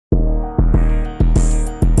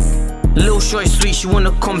Little shorty sweet, she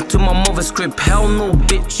wanna come to my mother's crib. Hell no,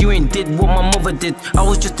 bitch, you ain't did what my mother did. I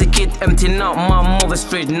was just a kid emptying out my mother's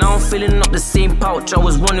fridge. Now I'm filling up the same pouch I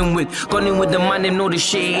was running with. Gone in with the man, they know this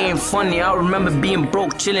shit ain't funny. I remember being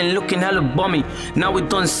broke, chilling, looking hella bummy. Now we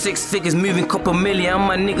done 6 figures, moving couple million. And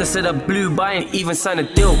my nigga said I blew, but I ain't even signed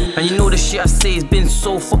a deal. And you know the shit I say has been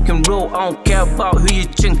so fucking real. I don't care about who you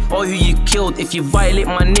ching or who you killed. If you violate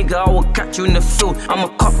my nigga, I will catch you in the field. I'ma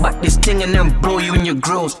cut back this thing and then blow you in your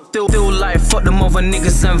grills. Feel like fuck them other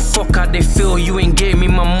niggas and fuck how they feel. You ain't getting me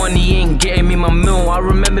my money, ain't getting me my meal. I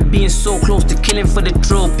remember being so close to killing for the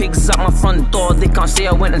drill. Pigs at my front door, they can't say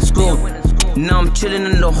I went and schooled. Now I'm chilling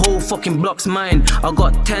and the whole fucking block's mine. I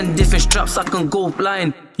got 10 different straps, I can go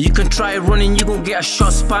blind. You can try running, you gon' get a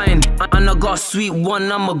shot spine. And I got a sweet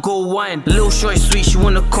one, I'ma go wine. Little shorty sweet, she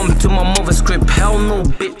wanna come to my mother's crib. Hell no,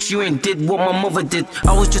 bitch, you ain't did what my mother did.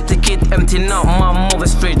 I was just a kid emptying out my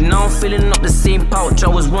mother's fridge. Now I'm filling up the same pouch I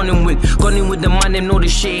was running with. Gone in with the man, they know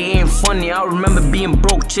this shit ain't funny. I remember being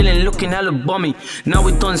broke, chilling, looking hella bummy. Now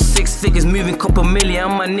we done 6 figures, moving couple million.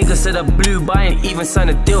 And my nigga said I blew, but I ain't even signed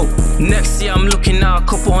a deal. Next year I'm looking at a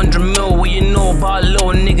couple $100 mil. What you know about a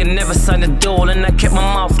little nigga, never signed a deal. And I kept my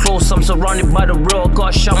mouth close, I'm surrounded by the real. I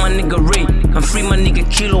gotta shout my nigga Ray and free my nigga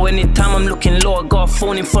Kilo. Anytime I'm looking low, I got a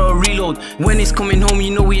phone in for a reload. When he's coming home,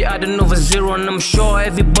 you know we add another zero. And I'm sure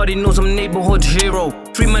everybody knows I'm neighborhood hero.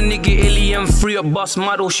 Free my nigga Alien, free a boss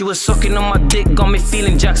model. She was sucking on my dick, got me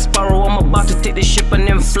feeling Jack Sparrow. I'm about to take the ship and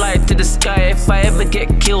then fly it to the sky. If I ever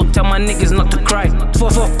get killed, tell my niggas not to cry.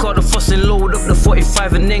 Fuck all the fuss and load up the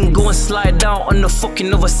 45 and then go and slide down on the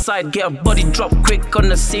fucking other side. Get a body drop quick on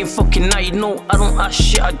the same fucking night. You know I don't ask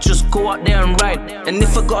shit, I just go out there and ride. And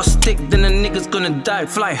if I got a stick, then the nigga's gonna die.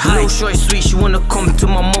 Fly high. Little shorty sweet, she wanna come to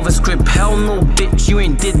my mother's crib. Hell no, bitch, you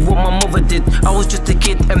ain't did what my mother did. I was just a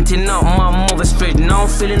kid emptying out my mother's fridge. Now I'm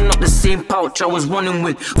filling up the same pouch I was running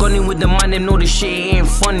with. Gone in with the man, they know this shit ain't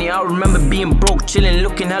funny. I remember being broke, chilling,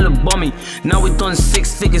 looking hella bummy. Now we done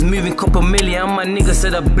 6 figures, moving couple million. And my nigga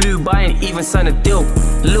said I blew, but I ain't even signed a deal.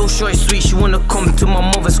 Little shorty sweet, she wanna come to my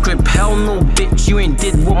mother's crib. Hell no, bitch, you ain't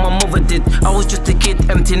did what my mother did. I was just a kid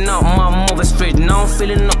emptying out my mother's fridge. Now I'm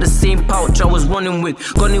filling up the same pouch I was running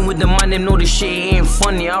with. Gone in with the man, they know this shit ain't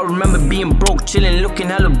funny. I remember being broke, chilling, looking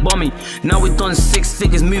hella bummy. Now we done 6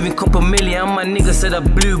 figures, moving couple million. And my nigga said I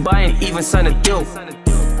blew, but I ain't even signed a deal.